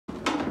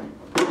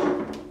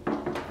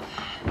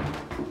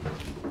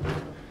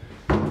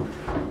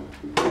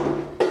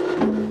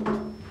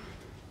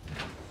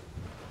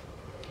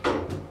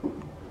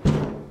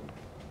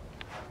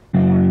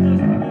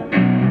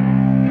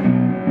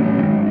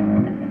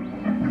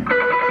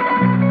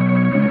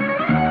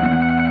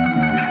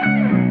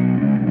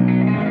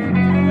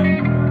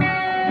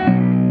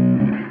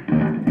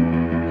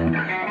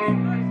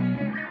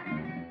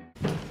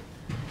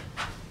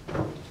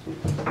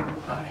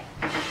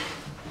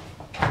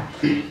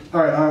All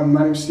right,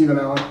 my name's Stephen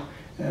Allen,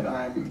 and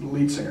I'm the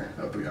lead singer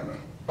of Booyah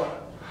Moon.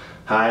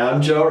 Hi,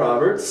 I'm Joe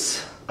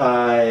Roberts.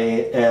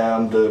 I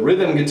am the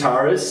rhythm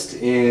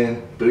guitarist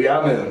in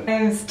Booyah Moon. My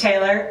name's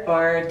Taylor,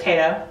 or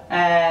Tato,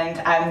 and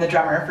I'm the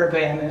drummer for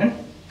Booyah Moon.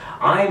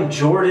 I'm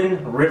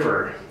Jordan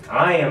River.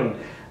 I am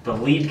the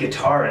lead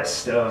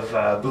guitarist of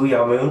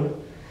Booyah Moon.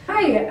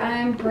 Hi,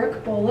 I'm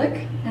Brooke Bullock,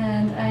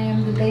 and I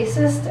am the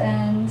bassist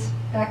and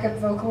backup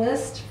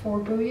vocalist for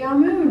Booyah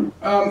Moon.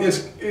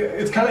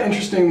 It's kind of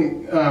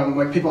interesting,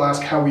 like people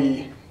ask how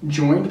we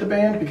joined the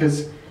band,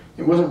 because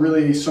it wasn't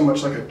really so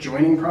much like a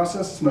joining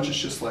process as much as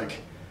just like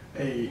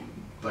a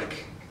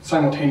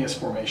simultaneous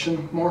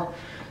formation more.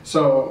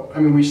 So I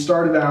mean, we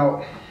started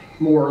out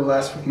more or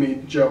less with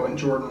me, Joe, and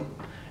Jordan,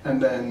 and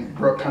then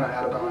Brooke kind of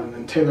added on, and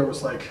then Taylor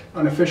was like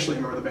unofficially a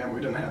member of the band. We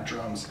didn't have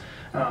drums,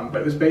 but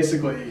it was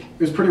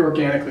pretty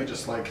organically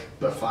just like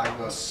the five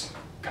of us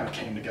kind of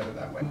came together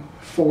that way.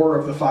 4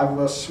 of the 5 of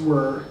us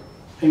were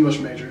English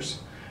majors,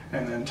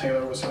 and then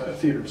Taylor was a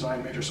theater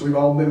design major. So we've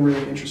all been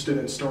really interested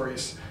in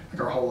stories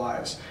like our whole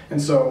lives. And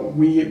so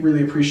we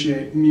really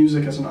appreciate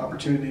music as an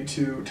opportunity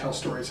to tell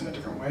stories in a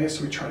different way.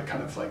 So we try to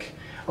kind of like,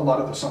 a lot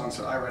of the songs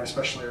that I write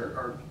especially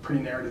are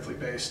pretty narratively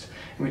based,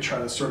 and we try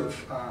to sort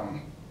of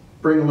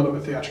bring a little bit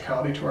of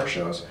theatricality to our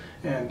shows,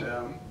 and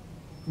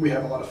we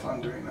have a lot of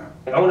fun doing that.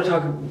 I want to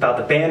talk about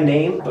the band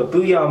name, but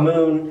Booyah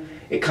Moon,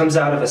 it comes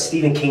out of a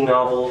Stephen King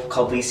novel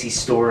called Lisey's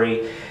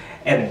Story,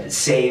 and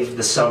save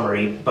the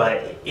summary,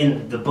 but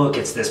in the book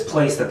it's this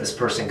place that this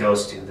person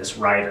goes to, this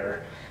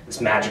writer, this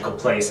magical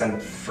place.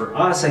 And for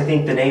us, I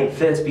think the name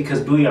fits because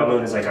Booyah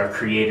Moon is like our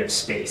creative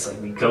space.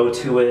 Like we go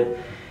to it,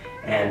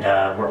 and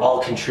we're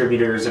all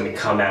contributors, and we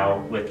come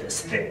out with this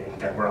thing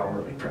that we're all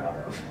really proud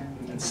of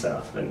and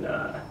stuff. And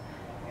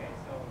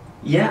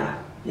yeah,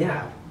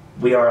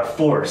 we are a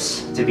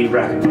force to be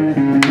reckoned with.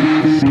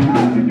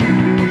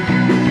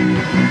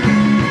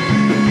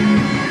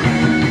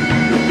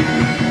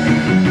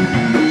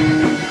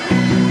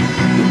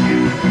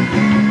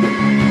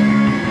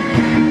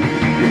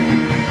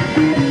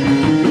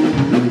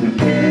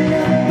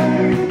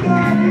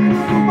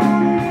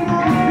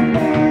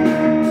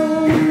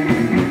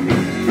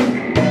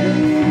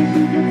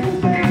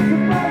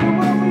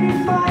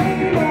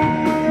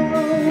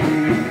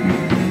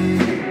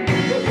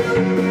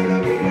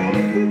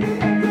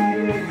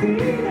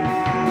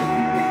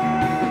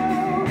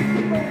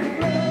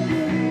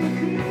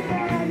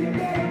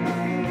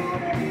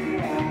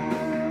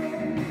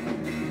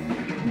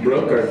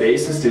 Brooke, our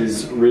bassist,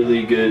 is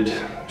really good.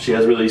 She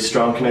has really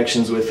strong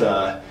connections with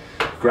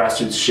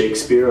Grassroots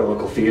Shakespeare, a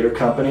local theater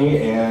company,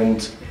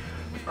 and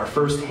our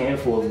first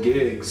handful of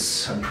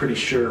gigs, I'm pretty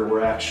sure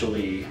we're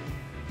actually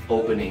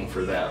opening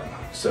for them.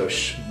 So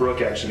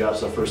Brooke actually got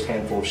us our first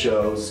handful of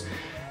shows,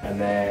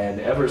 and then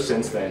ever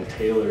since then,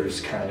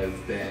 Taylor's kind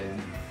of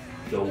been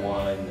the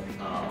one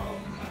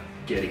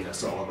getting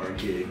us all of our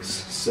gigs.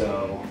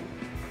 So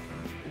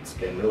it's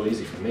been real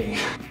easy for me.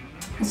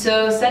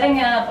 So setting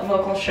up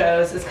local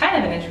shows is kind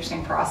of an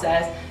interesting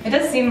process. It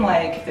does seem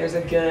like there's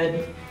a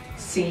good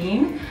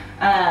scene,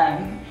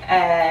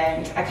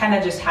 and I kind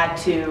of just had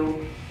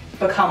to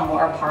become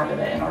more a part of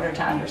it in order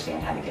to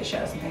understand how to get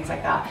shows and things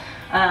like that.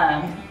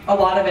 A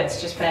lot of it's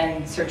just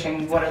been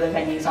searching what are the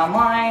venues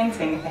online,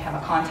 seeing if they have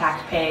a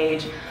contact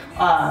page,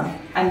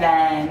 and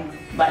then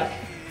like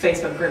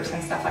Facebook groups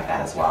and stuff like that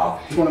as well.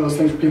 It's one of those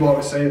things where people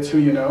always say it's who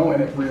you know,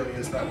 and it really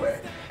is that way,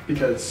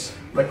 because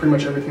like pretty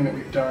much everything that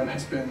we've done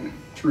has been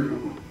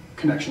through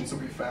connections that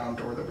we've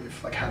found or that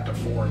we've like had to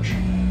forge.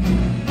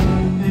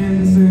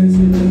 And since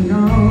you've been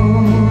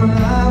gone,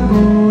 I've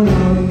grown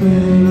up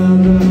and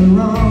I've done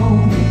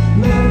wrong,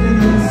 left in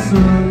the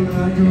sun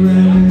like a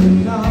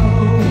red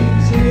dog,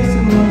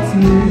 chasing what's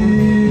missing.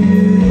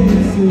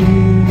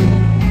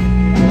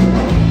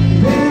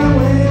 Been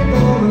away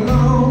for a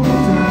long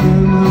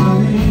time,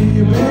 honey.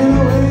 You've been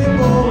away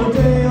for a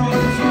day or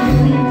two.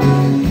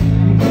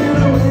 Been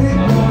away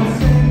for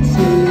centuries.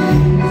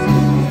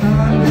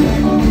 I've been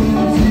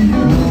to you.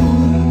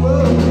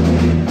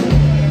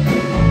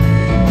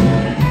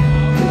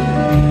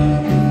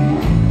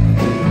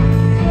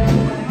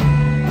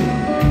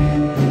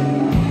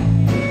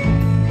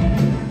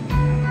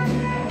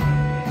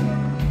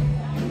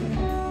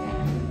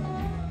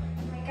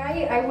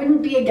 I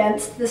wouldn't be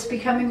against this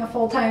becoming a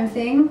full-time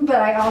thing, but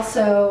I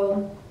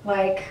also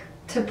like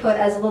to put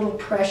as little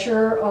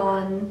pressure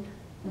on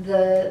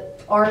the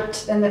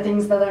art and the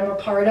things that I'm a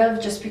part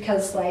of, just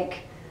because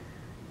like,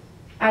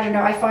 I don't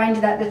know, I find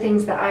that the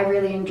things that I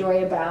really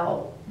enjoy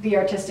about the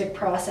artistic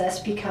process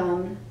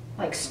become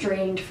like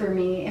strained for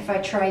me if I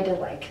try to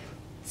like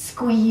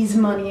squeeze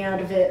money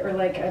out of it, or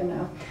like, I don't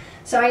know.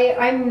 So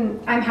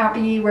I'm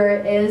happy where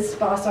it is,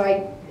 but also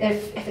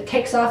if it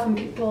takes off and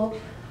people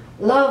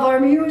love our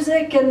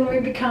music and we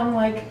become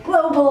like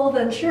global,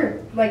 then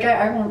sure, like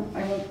I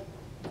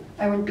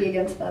wouldn't be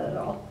against that at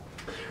all.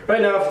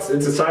 Right now, it's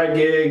a side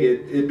gig.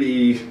 It'd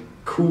be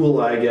cool,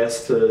 I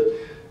guess, to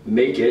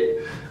make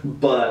it,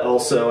 but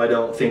also I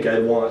don't think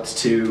I'd want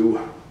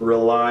to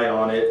rely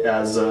on it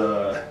as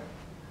a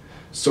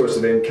source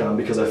of income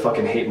because I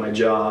fucking hate my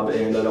job,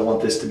 and I don't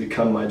want this to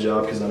become my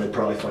job because then I'd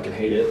probably fucking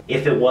hate it.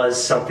 If it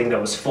was something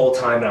that was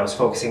full-time and I was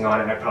focusing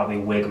on it, I'd probably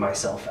wig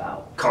myself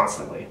out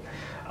constantly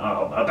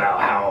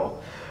about how,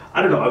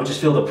 I don't know, I would just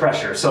feel the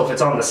pressure. So if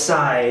it's on the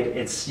side,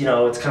 it's, you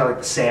know, it's kind of like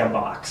the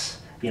Sandbox.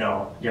 You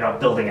know, you're not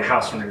building a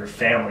house for your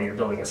family, you're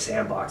building a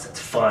sandbox that's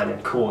fun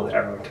and cool that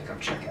everyone can come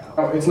check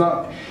out. It's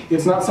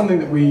not something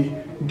that we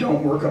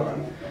don't work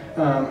on.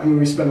 I mean,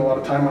 we spend a lot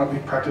of time on it. We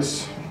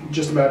practice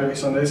just about every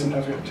Sunday.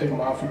 Sometimes we have to take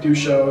them off. We do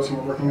shows and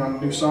we're working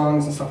on new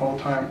songs and stuff all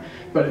the time,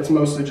 but it's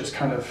mostly just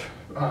kind of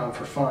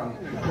for fun.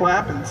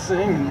 Clap and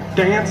sing and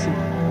dance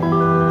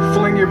and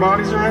fling your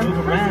bodies around.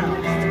 Move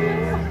around.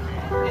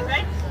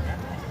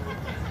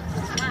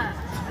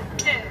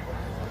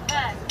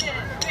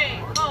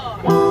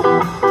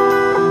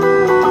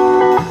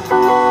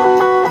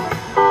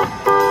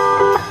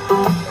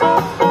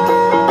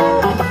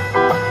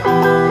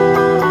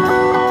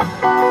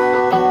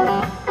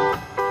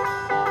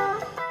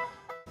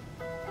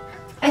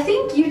 I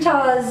think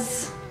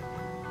Utah's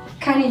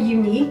kind of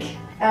unique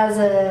as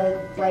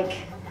a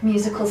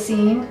musical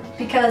scene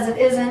because it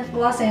isn't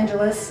Los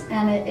Angeles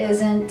and it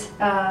isn't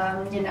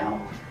you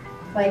know,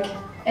 like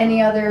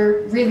any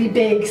other really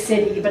big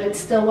city, but it's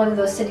still one of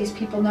those cities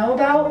people know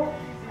about.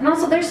 And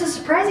also there's a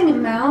surprising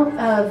amount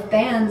of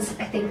bands,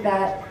 I think,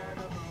 that,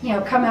 you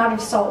know, come out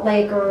of Salt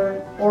Lake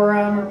or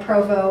Orem or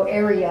Provo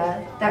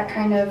area, that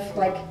kind of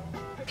like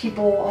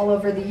people all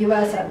over the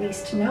US at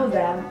least know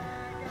them.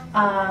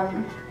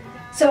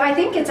 So I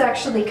think it's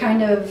actually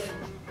kind of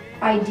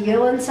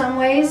ideal in some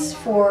ways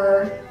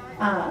for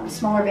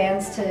smaller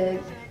bands to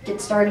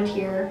get started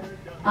here.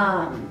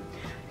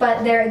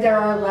 But there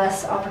are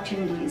less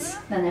opportunities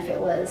than if it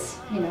was,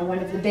 you know, one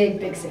of the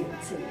big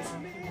cities.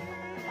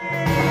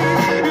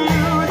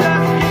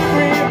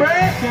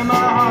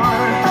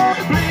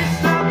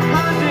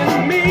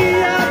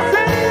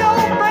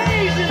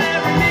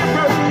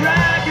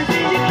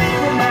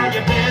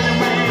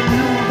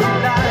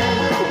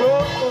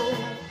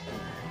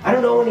 I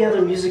don't know any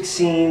other music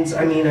scenes.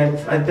 I mean,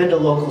 I've been to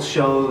local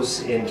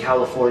shows in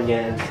California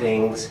and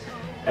things,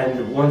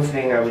 and one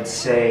thing I would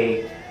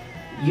say,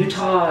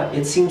 Utah,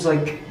 it seems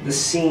like the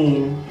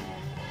scene,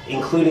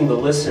 including the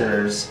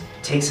listeners,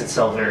 takes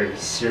itself very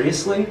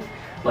seriously.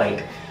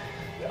 Like,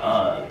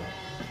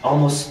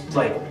 almost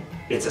like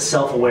it's a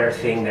self-aware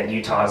thing that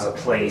Utah is a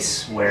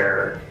place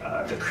where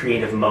the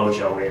creative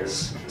mojo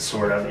is,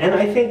 sort of. And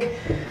I think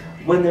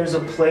when there's a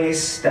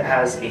place that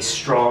has a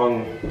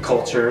strong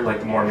culture, like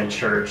the Mormon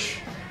Church,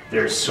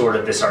 there's sort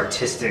of this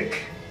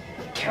artistic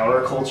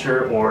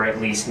counterculture, or at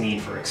least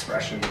need for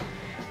expression.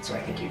 So I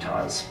think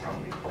Utah is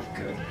probably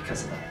good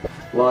because of that.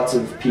 Lots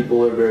of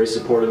people are very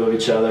supportive of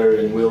each other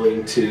and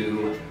willing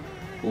to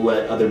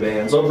let other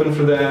bands open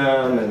for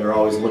them, and they're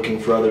always looking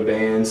for other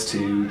bands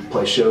to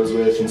play shows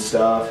with and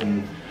stuff,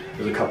 and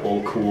there's a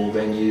couple cool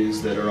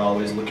venues that are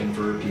always looking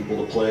for people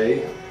to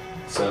play.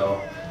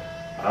 So,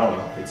 I don't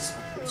know, it's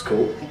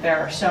cool. There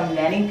are so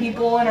many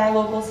people in our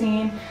local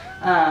scene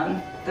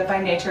that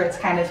by nature it's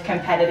kind of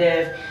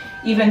competitive,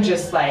 even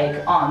just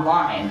like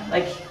online.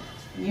 Like,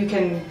 you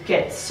can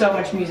get so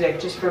much music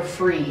just for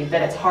free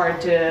that it's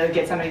hard to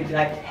get somebody to be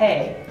like,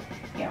 hey,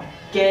 you know,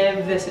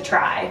 give this a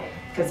try.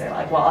 Because they're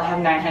like, well, I have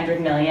 900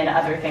 million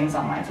other things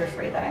online for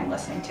free that I'm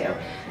listening to.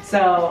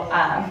 So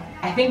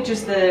I think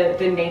just the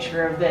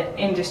nature of the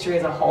industry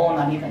as a whole,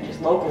 not even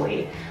just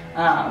locally,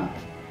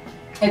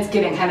 it's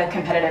getting kind of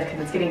competitive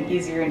because it's getting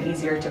easier and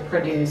easier to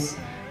produce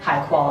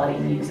high quality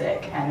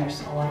music, and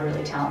there's a lot of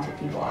really talented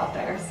people out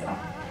there. So.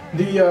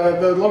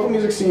 The local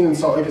music scene in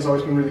Salt Lake has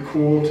always been really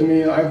cool to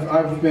me.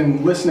 I've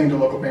been listening to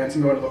local bands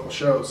and going to local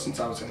shows since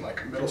I was in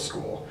like middle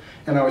school,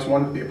 and I always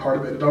wanted to be a part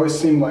of it. It always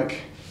seemed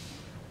like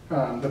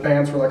the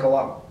bands were like a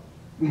lot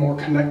more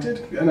connected,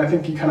 and I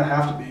think you kind of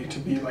have to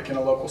be like in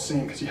a local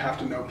scene because you have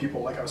to know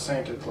people, like I was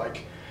saying, to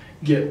like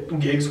get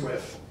gigs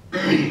with.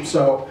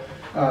 So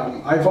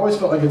I've always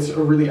felt like it's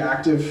a really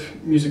active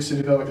music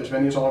city though. Like there's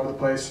venues all over the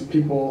place, and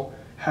people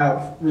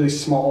have really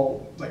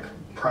small like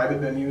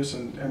private venues,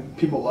 and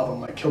people love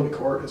them. Like Kilby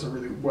Court is a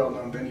really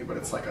well-known venue, but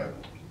it's like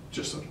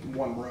just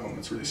one room.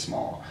 It's really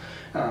small,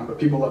 but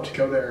people love to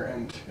go there,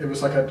 and it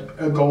was like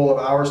a goal of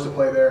ours to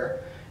play there.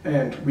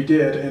 And we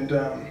did, and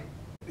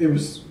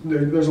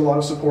there's a lot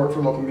of support for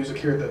local music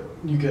here that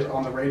you get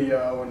on the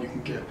radio, and you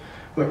can get,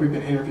 like, we've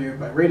been interviewed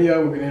by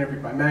radio, we've been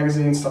interviewed by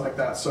magazines, stuff like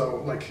that.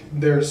 So like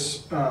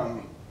there's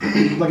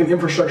like an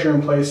infrastructure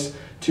in place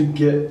to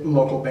get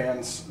local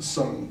bands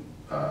some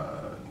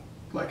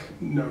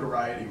like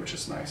notoriety, which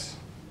is nice.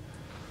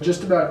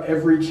 Just about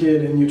every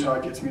kid in Utah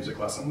gets music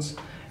lessons,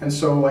 and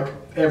so like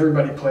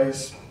everybody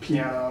plays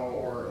piano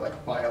or like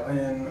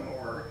violin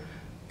or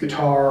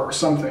guitar or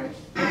something.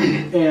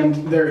 And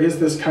there is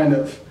this kind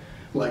of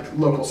like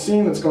local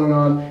scene that's going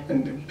on,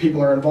 and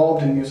people are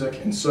involved in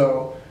music, and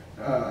so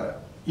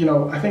you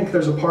know, I think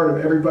there's a part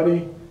of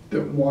everybody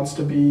that wants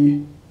to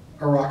be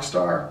a rock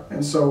star,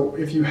 and so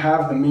if you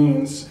have the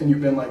means and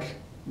you've been like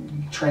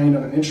trained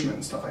on an instrument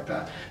and stuff like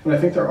that. And I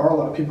think there are a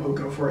lot of people who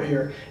go for it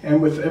here.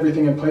 And with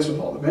everything in place with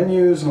all the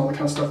venues and all the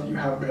kind of stuff that you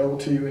have available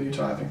to you in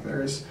Utah, I think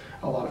there is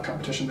a lot of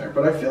competition there.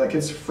 But I feel like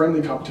it's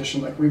friendly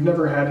competition. Like we've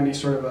never had any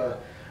sort of a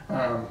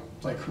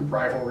like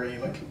rivalry,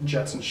 like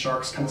Jets and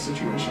Sharks kind of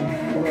situation.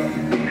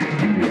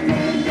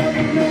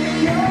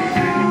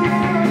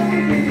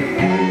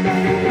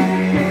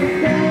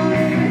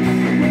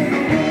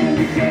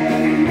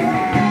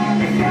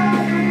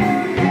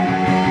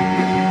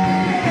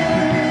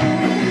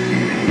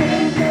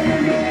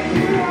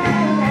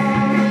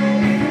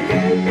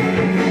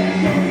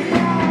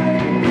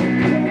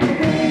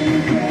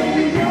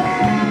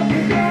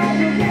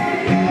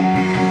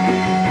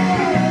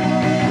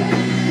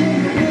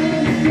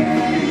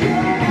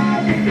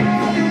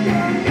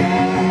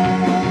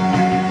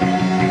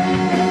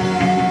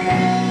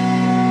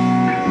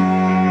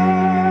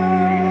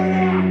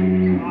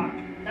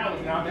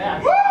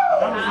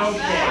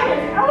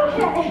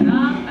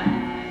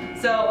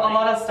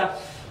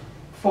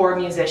 For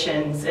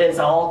musicians is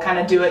all kind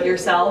of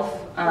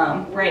do-it-yourself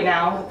right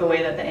now, the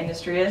way that the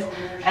industry is,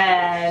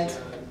 and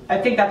I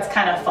think that's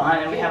kind of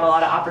fun, and we have a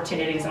lot of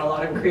opportunities and a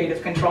lot of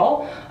creative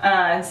control.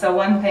 And so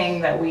one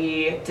thing that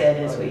we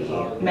did is we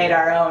made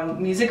our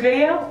own music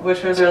video,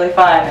 which was really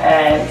fun,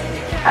 and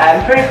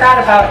I'm pretty proud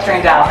of how it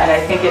turned out, and I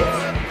think it's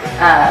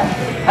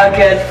a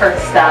good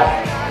first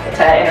step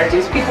to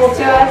introduce people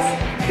to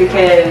us,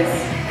 because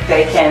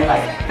they can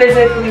like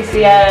physically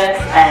see us,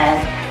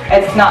 and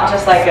it's not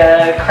just like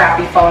a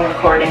crappy phone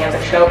recording of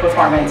a show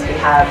performance. We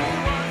have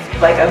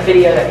like a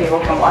video that people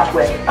can watch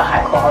with a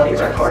high quality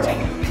recording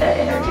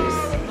to introduce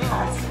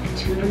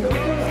us to the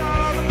world.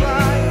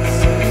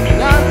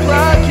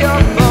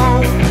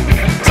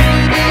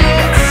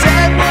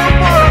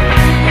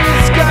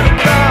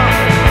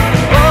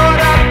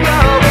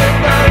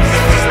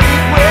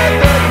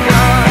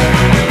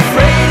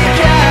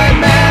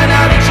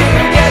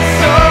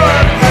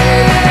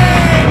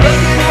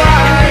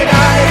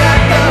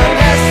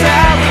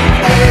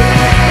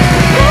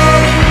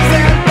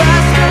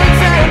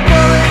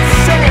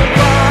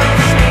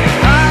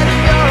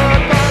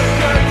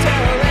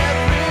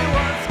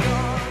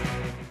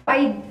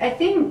 I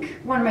think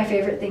one of my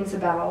favorite things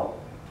about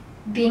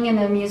being in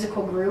a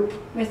musical group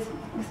with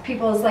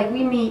people is like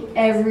we meet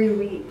every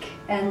week,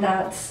 and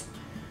that's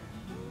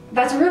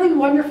really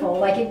wonderful.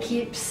 Like it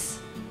keeps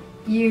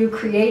you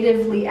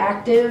creatively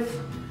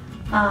active.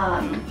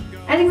 I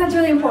think that's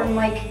really important.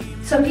 Like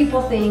some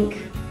people think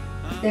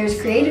there's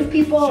creative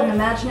people and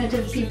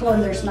imaginative people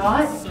and there's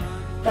not,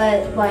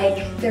 but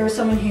like there was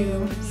someone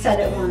who said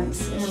it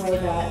once in a way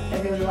that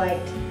I really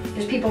liked.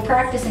 There's people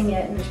practicing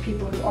it and there's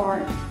people who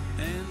aren't.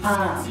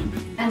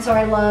 And so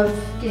I love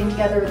getting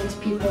together with these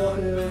people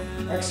who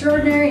are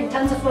extraordinary and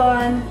tons of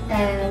fun,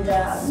 and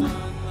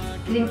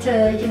getting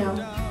to, you know,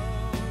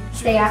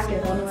 stay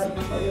active on what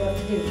we love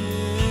to do.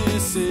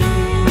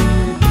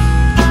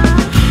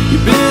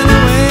 You've been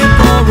away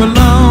for a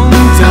long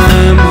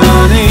time,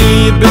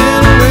 honey. You've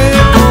been away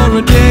for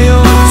a day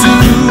or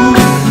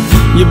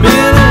two. You've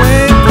been